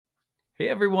Hey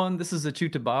everyone, this is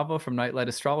Achuta Bava from Nightlight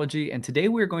Astrology, and today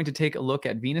we're going to take a look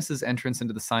at Venus's entrance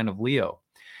into the sign of Leo.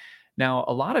 Now,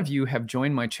 a lot of you have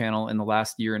joined my channel in the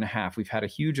last year and a half. We've had a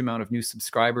huge amount of new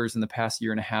subscribers in the past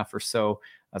year and a half or so.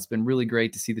 It's been really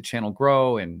great to see the channel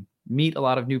grow and meet a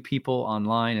lot of new people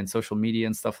online and social media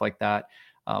and stuff like that.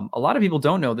 A lot of people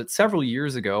don't know that several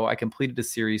years ago, I completed a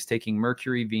series taking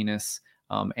Mercury, Venus,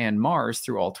 and Mars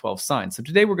through all 12 signs. So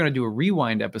today we're going to do a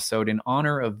rewind episode in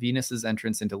honor of Venus's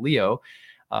entrance into Leo.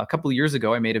 A couple of years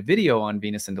ago, I made a video on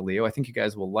Venus into Leo. I think you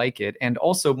guys will like it. And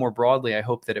also, more broadly, I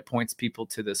hope that it points people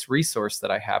to this resource that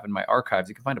I have in my archives.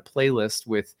 You can find a playlist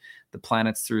with the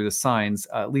planets through the signs,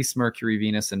 at least Mercury,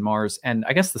 Venus, and Mars. And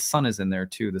I guess the sun is in there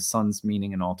too, the sun's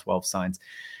meaning in all 12 signs.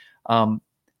 You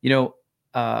know,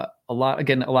 a lot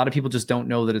of people just don't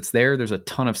know that it's there. There's a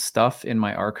ton of stuff in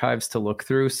my archives to look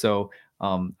through. So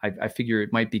I figure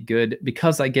it might be good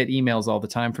because I get emails all the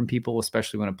time from people,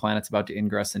 especially when a planet's about to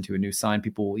ingress into a new sign.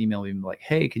 People will email me like,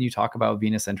 hey, can you talk about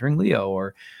Venus entering Leo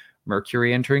or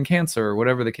Mercury entering Cancer or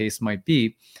whatever the case might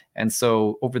be? And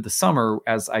so over the summer,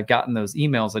 as I've gotten those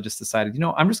emails, I just decided,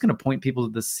 I'm just going to point people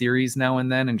to this series now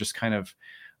and then and just kind of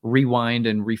rewind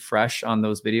and refresh on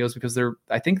those videos because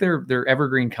I think they're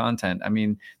evergreen content. I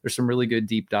mean, there's some really good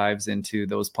deep dives into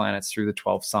those planets through the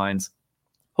 12 signs.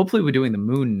 Hopefully we're doing the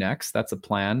moon next. That's a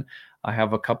plan. I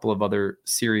have a couple of other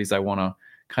series I want to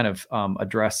kind of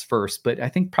address first, but I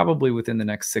think probably within the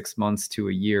next 6 months to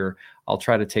a year, I'll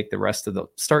try to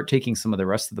start taking some of the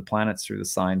rest of the planets through the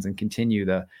signs and continue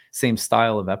the same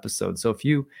style of episodes. So if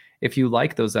you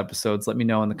like those episodes, let me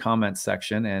know in the comments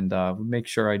section and make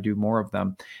sure I do more of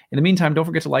them. In the meantime, don't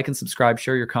forget to like and subscribe,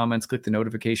 share your comments, click the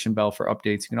notification bell for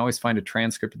updates. You can always find a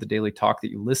transcript of the daily talk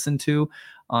that you listen to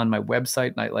on my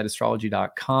website,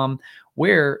 nightlightastrology.com,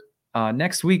 where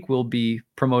next week we'll be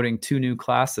promoting 2 new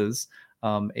classes,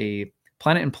 a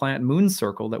planet and planet moon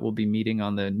circle that we'll be meeting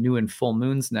on the new and full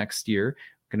moons next year.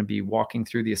 We're going to be walking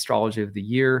through the astrology of the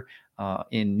year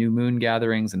in new moon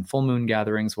gatherings and full moon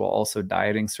gatherings, while also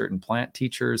dieting certain plant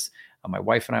teachers. My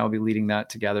wife and I will be leading that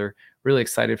together. Really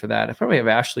excited for that. I probably have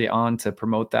Ashley on to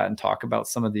promote that and talk about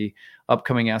some of the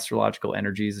upcoming astrological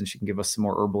energies, and she can give us some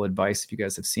more herbal advice. If you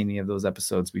guys have seen any of those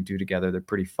episodes we do together, they're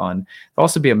pretty fun. There'll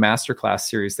also be a masterclass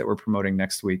series that we're promoting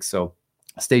next week, so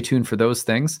stay tuned for those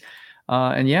things.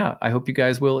 And yeah, I hope you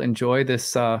guys will enjoy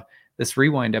this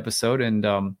rewind episode and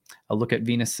a look at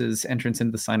Venus's entrance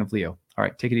into the sign of Leo. All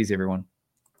right, take it easy, everyone.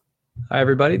 Hi,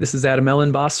 everybody. This is Adam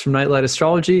Ellenboss from Nightlight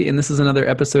Astrology, and this is another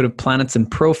episode of Planets in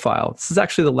Profile. This is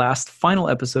actually the last final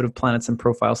episode of Planets in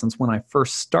Profile since when I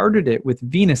first started it with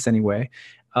Venus anyway.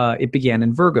 It began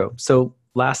in Virgo. So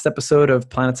last episode of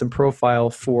Planets in Profile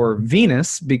for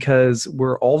Venus, because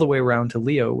we're all the way around to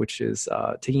Leo, which is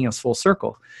taking us full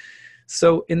circle.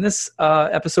 So in this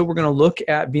episode, we're going to look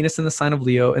at Venus in the sign of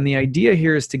Leo. And the idea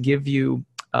here is to give you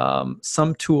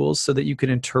some tools so that you can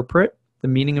interpret the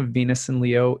meaning of Venus in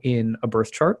Leo in a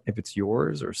birth chart, if it's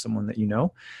yours or someone that you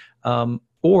know,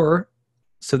 or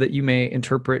so that you may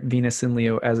interpret Venus in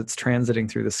Leo as it's transiting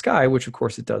through the sky, which of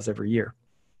course it does every year.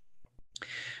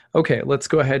 Okay, let's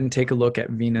go ahead and take a look at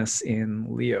Venus in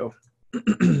Leo.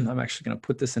 I'm actually going to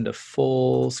put this into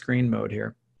full screen mode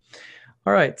here.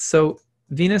 All right, so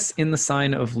Venus in the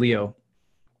sign of Leo.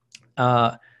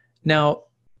 Now,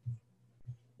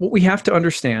 what we have to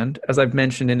understand, as I've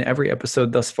mentioned in every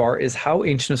episode thus far, is how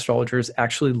ancient astrologers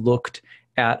actually looked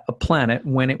at a planet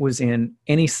when it was in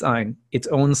any sign, its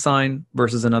own sign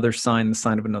versus another sign, the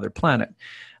sign of another planet.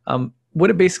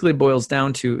 What it basically boils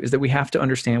down to is that we have to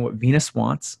understand what Venus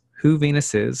wants, who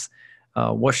Venus is,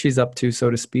 what she's up to,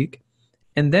 so to speak.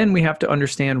 And then we have to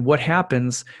understand what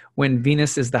happens when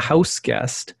Venus is the house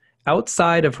guest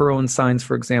outside of her own signs,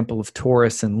 for example, of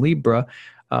Taurus and Libra,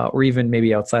 or even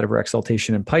maybe outside of her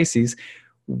exaltation in Pisces.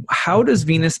 How does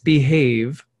Venus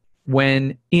behave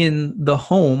when in the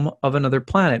home of another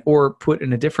planet? Or put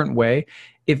in a different way,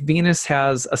 if Venus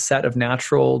has a set of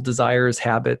natural desires,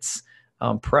 habits,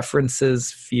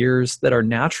 preferences, fears that are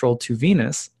natural to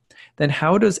Venus, then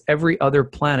how does every other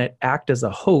planet act as a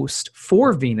host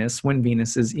for Venus when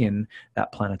Venus is in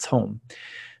that planet's home?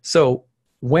 So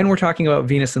when we're talking about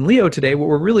Venus and Leo today, what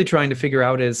we're really trying to figure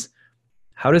out is,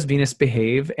 how does Venus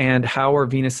behave, and how are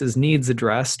Venus's needs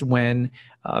addressed when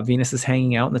Venus is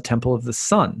hanging out in the temple of the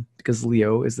sun, because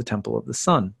Leo is the temple of the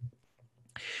sun.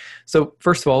 So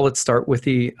first of all, let's start with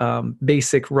the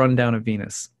basic rundown of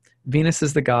Venus. Venus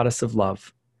is the goddess of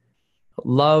love.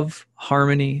 Love,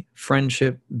 harmony,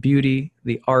 friendship, beauty,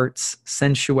 the arts,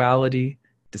 sensuality,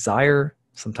 desire,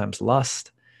 sometimes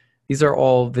lust. These are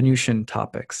all Venusian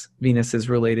topics. Venus is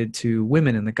related to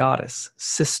women in the goddess,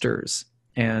 sisters,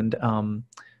 and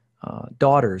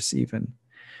daughters even.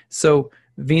 So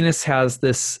Venus has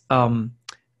this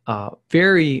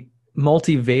very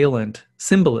multivalent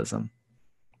symbolism.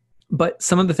 But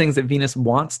some of the things that Venus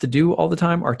wants to do all the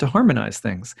time are to harmonize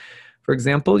things. For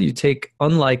example, you take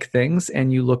unlike things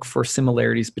and you look for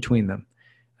similarities between them.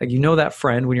 Like, you know, that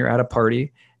friend when you're at a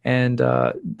party and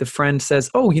the friend says,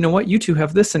 oh, you know what? You two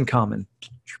have this in common.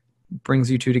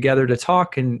 Brings you two together to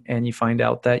talk, and you find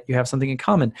out that you have something in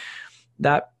common.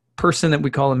 That person that we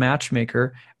call a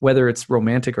matchmaker, whether it's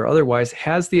romantic or otherwise,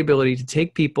 has the ability to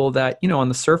take people that, you know, on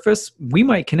the surface, we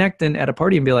might connect in at a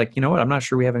party and be like, you know what, I'm not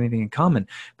sure we have anything in common.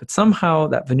 But somehow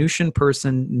that Venusian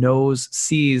person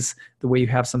sees the way you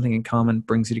have something in common,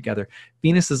 brings you together.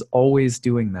 Venus is always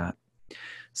doing that.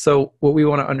 So what we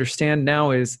want to understand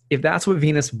now is, if that's what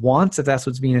Venus wants, if that's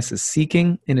what Venus is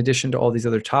seeking, in addition to all these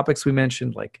other topics we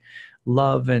mentioned, like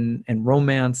love and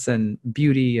romance and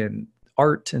beauty and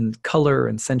art and color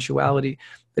and sensuality,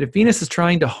 that if Venus is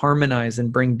trying to harmonize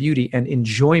and bring beauty and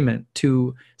enjoyment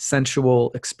to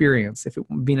sensual experience,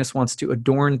 Venus wants to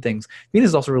adorn things, Venus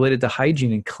is also related to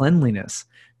hygiene and cleanliness.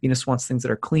 Venus wants things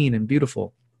that are clean and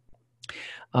beautiful,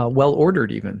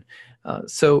 well-ordered even.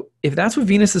 So if that's what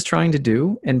Venus is trying to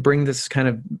do and bring this kind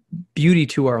of beauty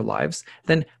to our lives,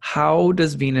 then how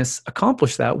does Venus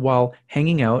accomplish that while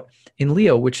hanging out in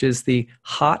Leo, which is the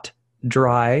hot,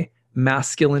 dry,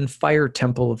 masculine fire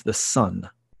temple of the sun?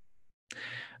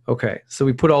 Okay, so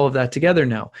we put all of that together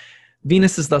now.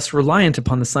 Venus is thus reliant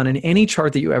upon the sun. In any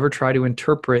chart that you ever try to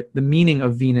interpret the meaning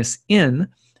of Venus in,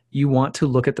 you want to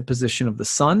look at the position of the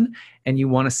sun, and you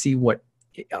want to see what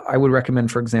I would recommend.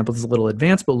 For example, this is a little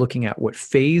advanced, but looking at what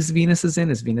phase Venus is in.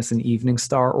 Is Venus an evening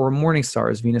star or a morning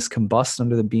star? Is Venus combust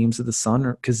under the beams of the sun,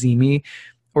 or cazimi,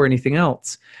 or anything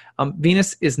else?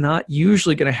 Venus is not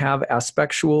usually going to have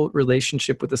aspectual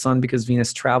relationship with the sun, because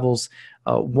Venus travels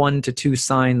 1 to 2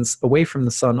 signs away from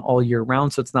the sun all year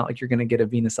round. So it's not like you're going to get a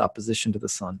Venus opposition to the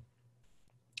sun,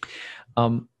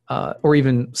 or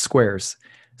even squares.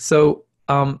 So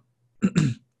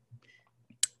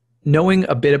knowing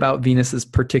a bit about Venus's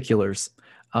particulars,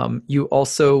 you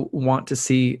also want to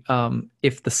see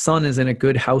if the sun is in a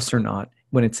good house or not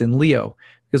when it's in Leo.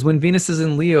 Because when Venus is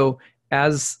in Leo,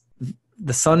 as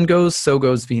the sun goes, so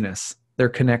goes Venus. They're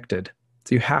connected.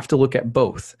 So you have to look at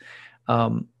both.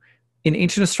 In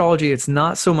ancient astrology, it's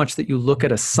not so much that you look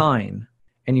at a sign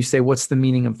and you say, what's the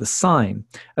meaning of the sign?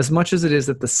 As much as it is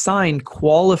that the sign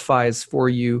qualifies for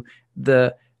you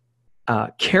the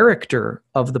character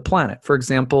of the planet. For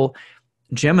example,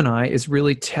 Gemini is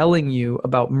really telling you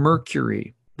about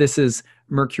Mercury. This is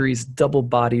Mercury's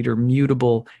double-bodied or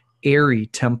mutable, airy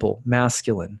temple,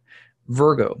 masculine.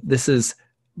 Virgo, this is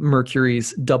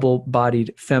Mercury's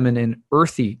double-bodied, feminine,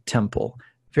 earthy temple.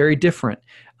 Very different,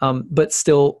 but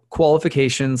still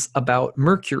qualifications about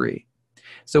Mercury.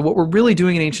 So what we're really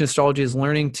doing in ancient astrology is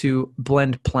learning to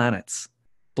blend planets,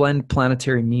 blend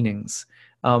planetary meanings.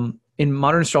 In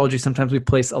modern astrology, sometimes we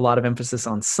place a lot of emphasis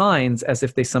on signs as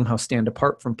if they somehow stand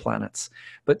apart from planets.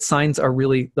 But signs are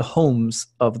really the homes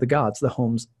of the gods, the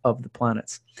homes of the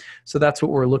planets. So that's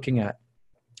what we're looking at.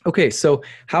 Okay, so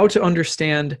how to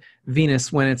understand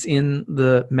Venus when it's in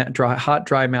the hot,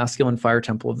 dry, masculine fire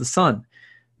temple of the sun.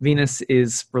 Venus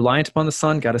is reliant upon the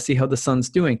sun. Got to see how the sun's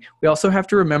doing. We also have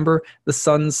to remember the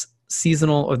sun's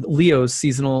seasonal, or Leo's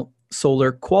seasonal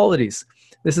solar qualities.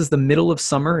 This is the middle of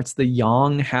summer. It's the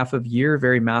yang half of year,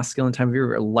 very masculine time of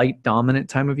year, a light dominant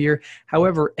time of year.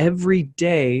 However, every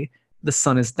day the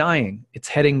sun is dying. It's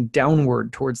heading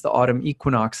downward towards the autumn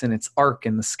equinox in its arc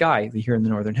in the sky, here in the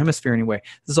northern hemisphere anyway.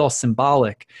 This is all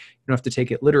symbolic. You don't have to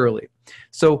take it literally.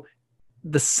 So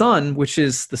the sun, which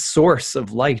is the source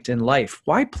of light and life,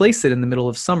 why place it in the middle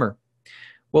of summer?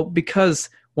 Well, because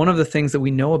one of the things that we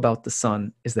know about the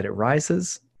sun is that it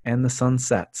rises and the sun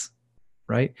sets,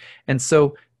 right? And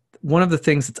so one of the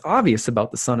things that's obvious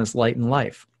about the sun is light and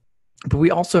life. But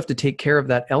we also have to take care of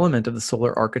that element of the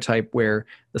solar archetype where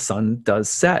the sun does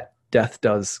set, death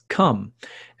does come.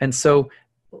 And so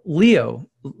Leo,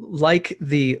 like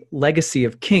the legacy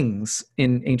of kings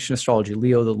in ancient astrology,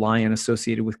 Leo the lion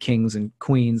associated with kings and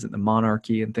queens and the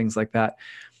monarchy and things like that,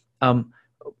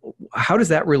 how does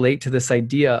that relate to this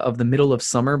idea of the middle of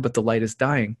summer but the light is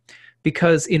dying?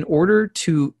 Because in order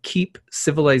to keep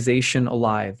civilization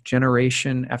alive,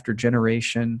 generation after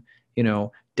generation,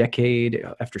 decade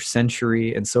after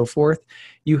century and so forth,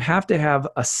 you have to have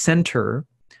a center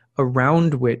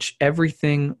around which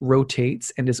everything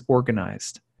rotates and is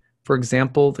organized. For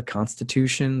example, the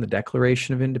Constitution, the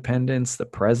Declaration of Independence, the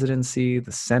presidency,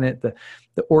 the Senate, the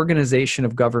organization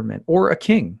of government, or a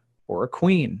king or a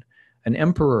queen, an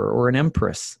emperor or an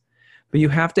empress. But you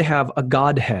have to have a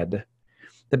godhead.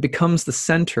 that becomes the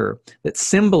center, that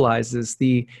symbolizes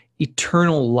the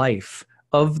eternal life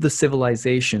of the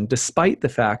civilization, despite the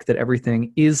fact that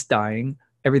everything is dying,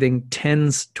 everything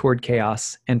tends toward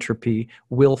chaos, entropy,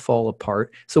 will fall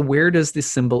apart. So where does this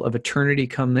symbol of eternity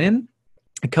come in?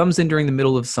 It comes in during the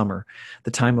middle of summer,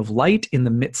 the time of light in the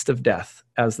midst of death,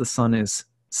 as the sun is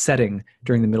setting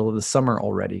during the middle of the summer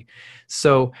already.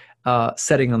 So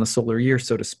setting on the solar year,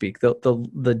 so to speak.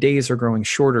 The days are growing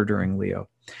shorter during Leo.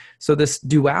 So this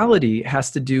duality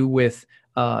has to do with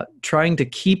trying to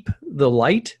keep the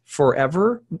light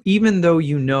forever, even though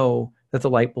you know that the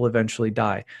light will eventually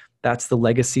die. That's the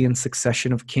legacy and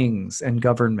succession of kings and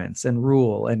governments and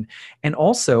rule, and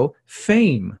also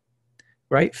fame,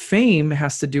 right? Fame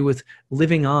has to do with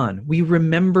living on. We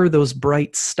remember those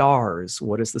bright stars.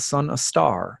 What is the sun? A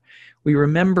star. We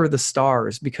remember the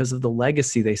stars because of the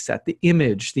legacy they set, the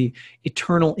image, the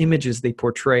eternal images they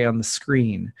portray on the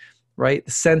screen, right?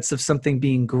 The sense of something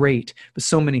being great. But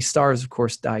so many stars, of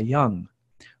course, die young,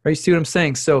 right? You see what I'm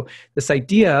saying? So this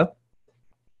idea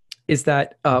is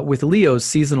that with Leo's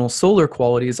seasonal solar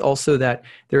quality is also that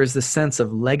there is this sense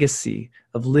of legacy,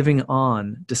 of living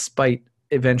on despite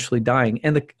eventually dying.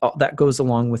 And that goes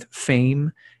along with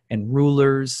fame and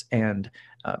rulers and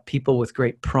people with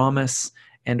great promise,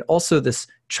 and also this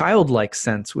childlike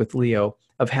sense with Leo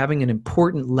of having an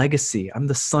important legacy. I'm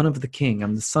the son of the king.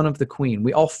 I'm the son of the queen.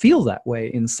 We all feel that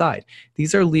way inside.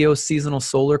 These are Leo's seasonal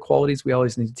solar qualities we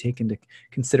always need to take into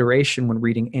consideration when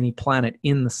reading any planet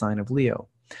in the sign of Leo.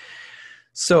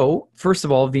 So, first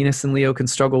of all, Venus and Leo can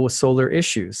struggle with solar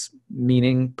issues,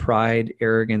 meaning pride,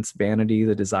 arrogance, vanity,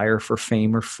 the desire for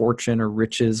fame or fortune or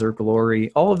riches or glory,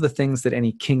 all of the things that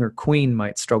any king or queen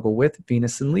might struggle with,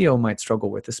 Venus and Leo might struggle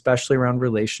with, especially around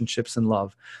relationships and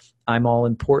love. I'm all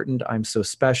important. I'm so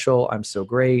special. I'm so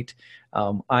great.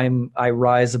 I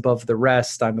rise above the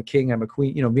rest. I'm a king. I'm a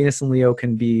queen. You know, Venus and Leo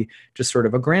can be just sort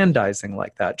of aggrandizing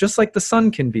like that, just like the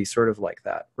sun can be sort of like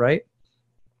that, right?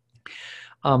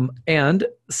 And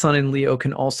Sun in Leo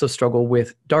can also struggle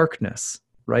with darkness,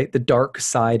 right? The dark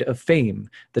side of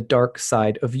fame, the dark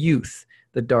side of youth,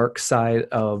 the dark side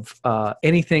of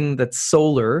anything that's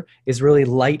solar is really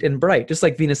light and bright. Just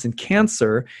like Venus in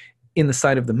Cancer in the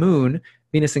sign of the moon,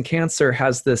 Venus in Cancer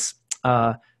has this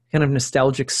kind of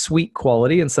nostalgic, sweet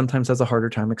quality, and sometimes has a harder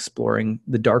time exploring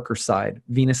the darker side.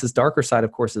 Venus's darker side,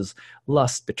 of course, is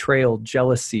lust, betrayal,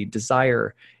 jealousy,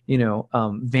 desire,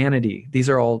 vanity. These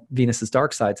are all Venus's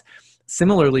dark sides.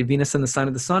 Similarly, Venus in the sign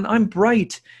of the sun, I'm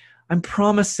bright, I'm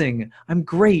promising, I'm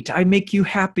great, I make you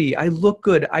happy, I look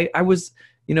good, I'm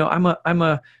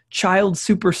a child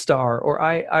superstar, or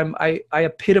I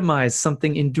epitomize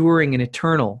something enduring and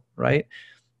eternal, right?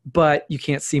 But you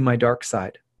can't see my dark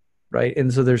side, right?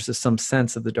 And so there's just some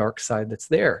sense of the dark side that's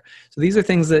there. So these are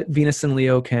things that Venus and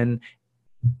Leo can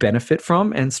benefit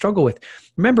from and struggle with.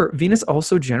 Remember, Venus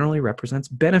also generally represents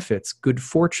benefits, good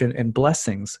fortune and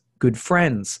blessings, good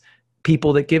friends,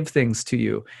 people that give things to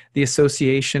you, the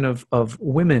association of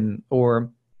women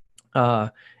or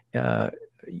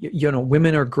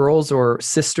women or girls or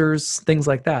sisters, things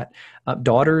like that,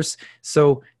 daughters.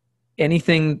 So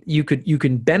anything you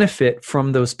can benefit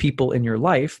from those people in your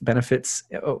life, benefits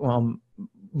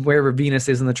wherever Venus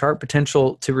is in the chart,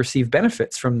 potential to receive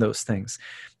benefits from those things.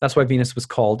 That's why Venus was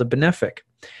called a benefic.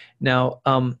 Now,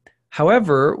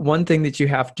 however, one thing that you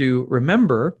have to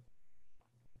remember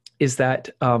is that,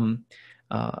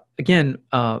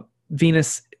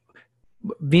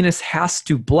 Venus has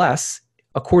to bless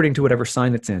according to whatever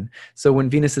sign it's in. So when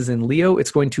Venus is in Leo,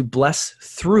 it's going to bless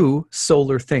through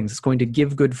solar things. It's going to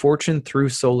give good fortune through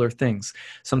solar things.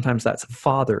 Sometimes that's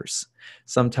fathers.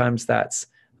 Sometimes that's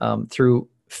through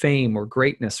fame or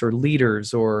greatness or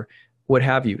leaders or what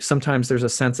have you. Sometimes there's a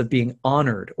sense of being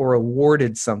honored or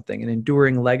awarded something, an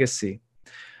enduring legacy.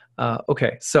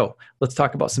 Okay, so let's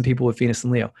talk about some people with Venus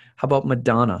and Leo. How about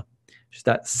Madonna? Just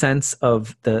that sense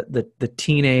of the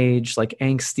teenage, like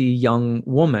angsty young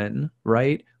woman,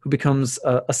 right? Who becomes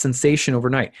a sensation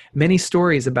overnight. Many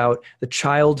stories about the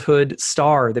childhood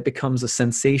star that becomes a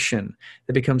sensation,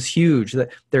 that becomes huge,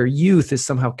 that their youth is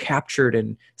somehow captured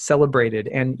and celebrated.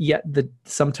 And yet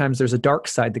sometimes there's a dark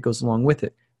side that goes along with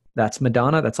it. That's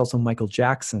Madonna. That's also Michael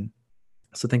Jackson.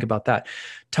 So think about that.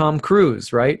 Tom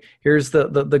Cruise, right? Here's the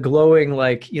glowing,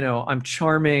 I'm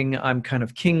charming, I'm kind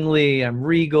of kingly, I'm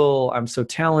regal, I'm so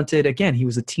talented. Again, he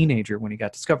was a teenager when he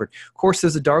got discovered. Of course,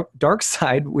 there's a dark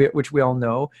side, which we all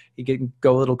know. He can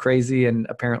go a little crazy, and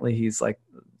apparently he's like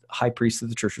high priest of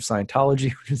the Church of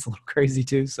Scientology, which is a little crazy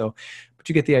too. But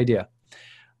you get the idea.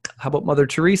 How about Mother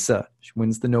Teresa? She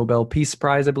wins the Nobel Peace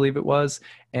Prize, I believe it was,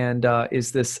 and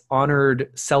is this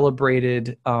honored,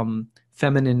 celebrated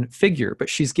feminine figure, but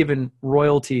she's given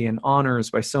royalty and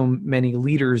honors by so many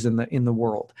leaders in the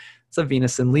world. It's a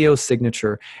Venus in Leo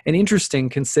signature. And interesting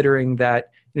considering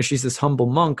that, she's this humble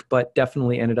monk, but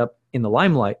definitely ended up in the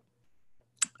limelight.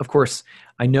 Of course,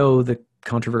 I know the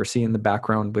controversy in the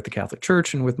background with the Catholic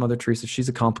Church and with Mother Teresa. She's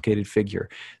a complicated figure.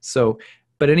 So,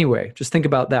 but anyway, just think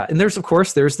about that. And there's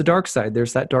the dark side.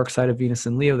 There's that dark side of Venus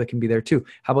and Leo that can be there too.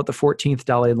 How about the 14th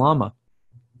Dalai Lama?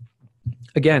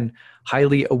 Again,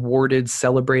 highly awarded,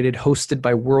 celebrated, hosted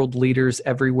by world leaders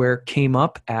everywhere, came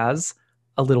up as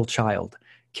a little child,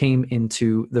 came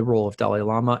into the role of Dalai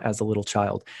Lama as a little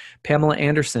child. Pamela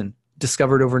Anderson,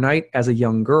 discovered overnight as a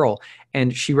young girl.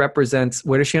 And she represents,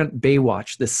 where does she on?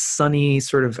 Baywatch, this sunny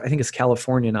sort of, I think it's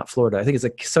California, not Florida. I think it's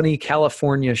a sunny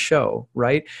California show,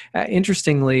 right?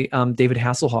 Interestingly, David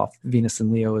Hasselhoff, Venus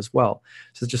and Leo as well.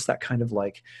 So just that kind of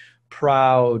like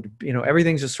proud,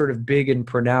 everything's just sort of big and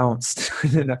pronounced.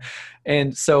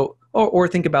 And so, or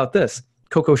think about this,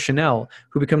 Coco Chanel,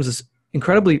 who becomes this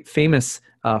incredibly famous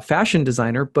fashion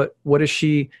designer, but what does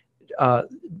she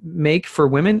make for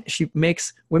women? She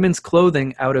makes women's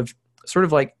clothing out of sort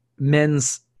of like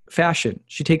men's fashion.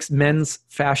 She takes men's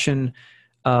fashion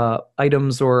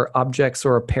items or objects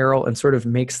or apparel and sort of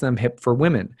makes them hip for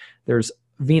women. There's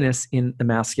Venus in the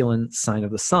masculine sign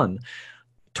of the sun.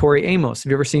 Tori Amos.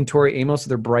 Have you ever seen Tori Amos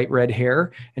with her bright red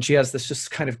hair? And she has this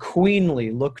just kind of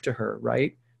queenly look to her,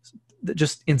 right?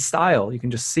 Just in style, you can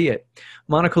just see it.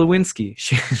 Monica Lewinsky,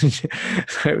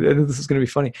 I think this is going to be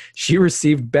funny. She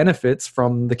received benefits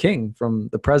from the king, from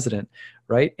the president,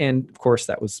 right? And of course,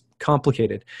 that was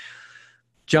complicated.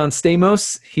 John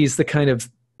Stamos, he's the kind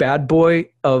of bad boy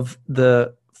of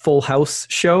the Full House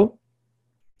show.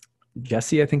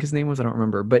 Jesse, I think his name was, I don't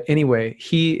remember. But anyway,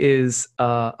 he is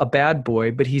a bad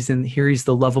boy, but he's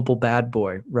the lovable bad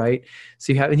boy, right?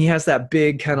 So and he has that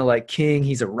big kind of like king,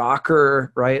 he's a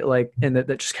rocker, right? Like, and that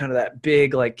just kind of that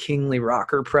big, like kingly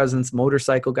rocker presence,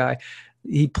 motorcycle guy.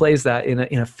 He plays that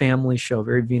in a family show,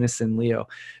 very Venus and Leo.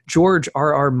 George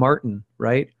R.R. Martin,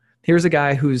 right? Here's a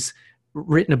guy who's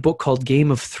written a book called Game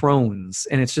of Thrones,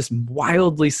 and it's just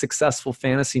wildly successful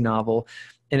fantasy novel.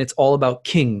 And it's all about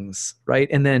kings, right?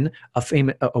 And then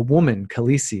a woman,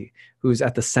 Khaleesi, who's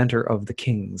at the center of the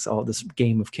kings, all this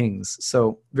game of kings.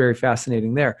 So very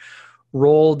fascinating there.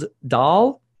 Roald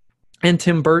Dahl and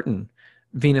Tim Burton,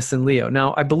 Venus and Leo.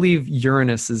 Now, I believe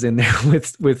Uranus is in there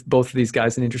with both of these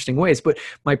guys in interesting ways. But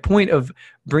my point of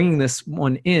bringing this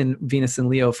one in, Venus and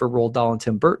Leo, for Roald Dahl and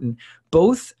Tim Burton,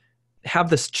 both have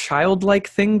this childlike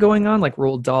thing going on. Like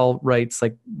Roald Dahl writes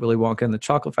like Willy Wonka and the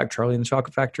Chocolate Factory, Charlie and the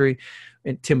Chocolate Factory.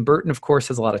 And Tim Burton, of course,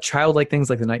 has a lot of childlike things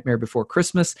like The Nightmare Before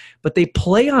Christmas, but they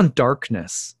play on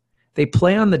darkness. They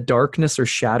play on the darkness or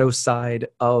shadow side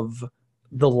of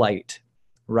the light,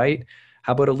 right?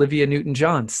 How about Olivia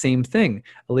Newton-John? Same thing.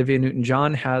 Olivia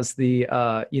Newton-John has the,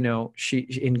 she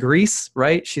in Grease,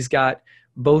 right? She's got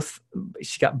both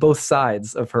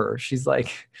sides of her. She's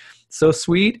like so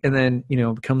sweet, and then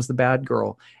becomes the bad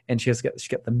girl, and she's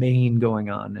got the mane going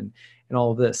on, and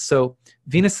all of this. So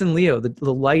Venus and Leo,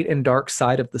 the light and dark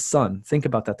side of the sun. Think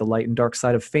about that, the light and dark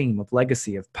side of fame, of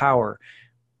legacy, of power,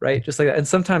 right? Just like that. And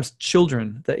sometimes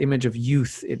children, the image of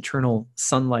youth, eternal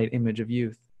sunlight image of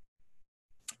youth.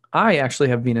 I actually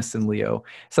have Venus and Leo,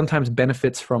 sometimes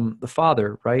benefits from the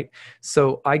father, right?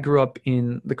 So I grew up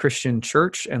in the Christian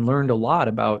church and learned a lot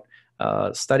about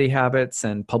study habits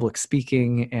and public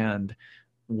speaking and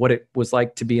what it was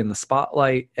like to be in the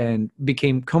spotlight, and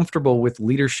became comfortable with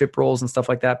leadership roles and stuff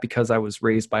like that because I was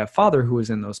raised by a father who was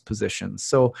in those positions.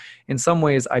 So in some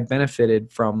ways I benefited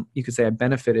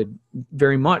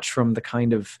very much from the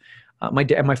kind of,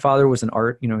 my father was an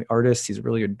artist. He's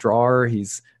really a drawer. I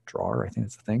think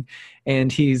that's the thing.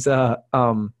 And he's a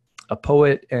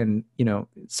poet. And,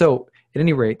 so at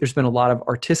any rate, there's been a lot of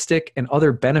artistic and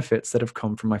other benefits that have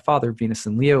come from my father, Venus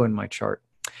and Leo, in my chart.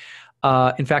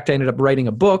 In fact, I ended up writing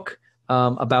a book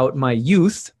about my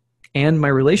youth and my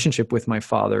relationship with my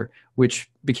father, which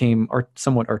became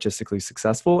somewhat artistically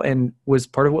successful and was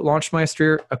part of what launched my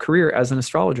career as an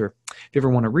astrologer. If you ever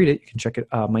want to read it, you can check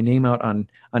my name out on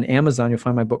Amazon. You'll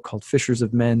find my book called Fishers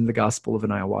of Men, The Gospel of an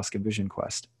Ayahuasca Vision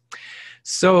Quest.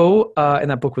 So,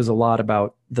 and that book was a lot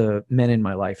about the men in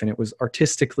my life, and it was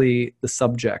artistically the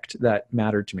subject that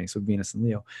mattered to me. So Venus and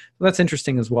Leo. So that's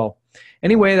interesting as well.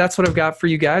 Anyway, that's what I've got for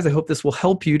you guys. I hope this will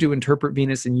help you to interpret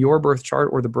Venus in your birth chart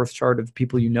or the birth chart of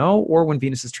people you know, or when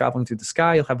Venus is traveling through the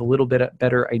sky, you'll have a little bit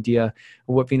better idea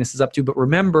of what Venus is up to. But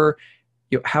remember,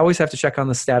 you always have to check on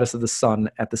the status of the sun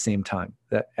at the same time.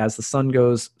 That as the sun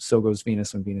goes, so goes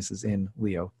Venus when Venus is in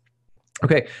Leo.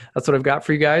 Okay, that's what I've got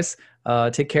for you guys.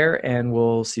 Take care, and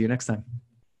we'll see you next time.